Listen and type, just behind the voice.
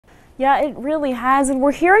Yeah, it really has, and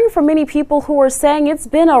we're hearing from many people who are saying it's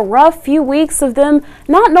been a rough few weeks of them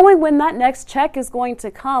not knowing when that next check is going to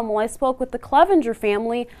come. Well, I spoke with the Clevenger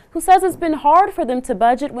family, who says it's been hard for them to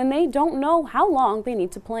budget when they don't know how long they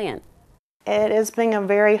need to plan. It has been a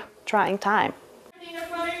very trying time.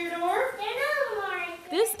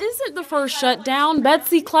 This isn't the first shutdown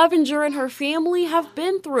Betsy Clevenger and her family have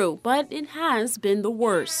been through, but it has been the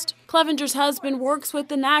worst. Clevenger's husband works with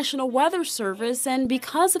the National Weather Service, and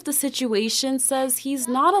because of the situation, says he's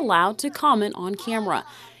not allowed to comment on camera.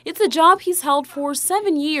 It's a job he's held for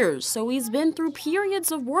 7 years, so he's been through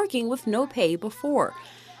periods of working with no pay before.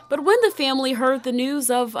 But when the family heard the news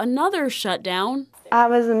of another shutdown, I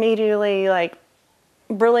was immediately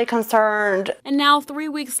really concerned. And now 3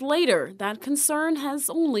 weeks later, that concern has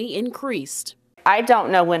only increased. I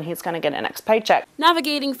don't know when he's going to get a next paycheck.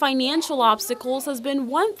 Navigating financial obstacles has been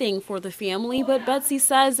one thing for the family, but Betsy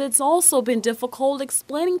says it's also been difficult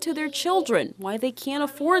explaining to their children why they can't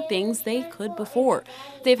afford things they could before.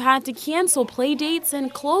 They've had to cancel play dates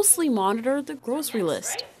and closely monitor the grocery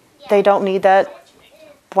list. They don't need that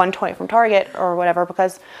one toy from Target or whatever,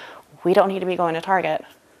 because we don't need to be going to Target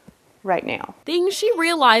right now. Things she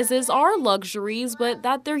realizes are luxuries, but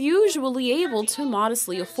that they're usually able to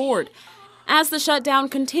modestly afford. As the shutdown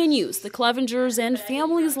continues, the Clevengers and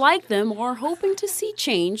families like them are hoping to see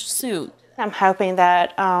change soon. I'm hoping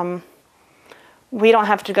that we don't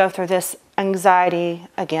have to go through this anxiety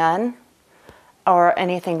again, or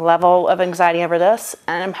anything level of anxiety over this.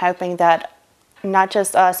 And I'm hoping that not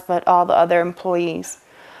just us, but all the other employees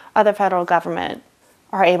of the federal government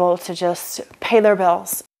are able to just pay their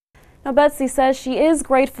bills. Now, Betsy says she is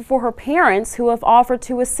grateful for her parents who have offered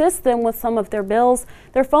to assist them with some of their bills.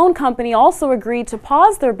 Their phone company also agreed to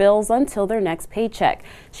pause their bills until their next paycheck.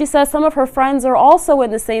 She says some of her friends are also in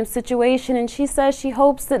the same situation, and she says she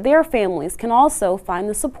hopes that their families can also find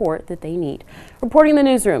the support that they need. Reporting in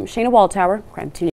the newsroom, Shayna Waldtower, Crime 2 News.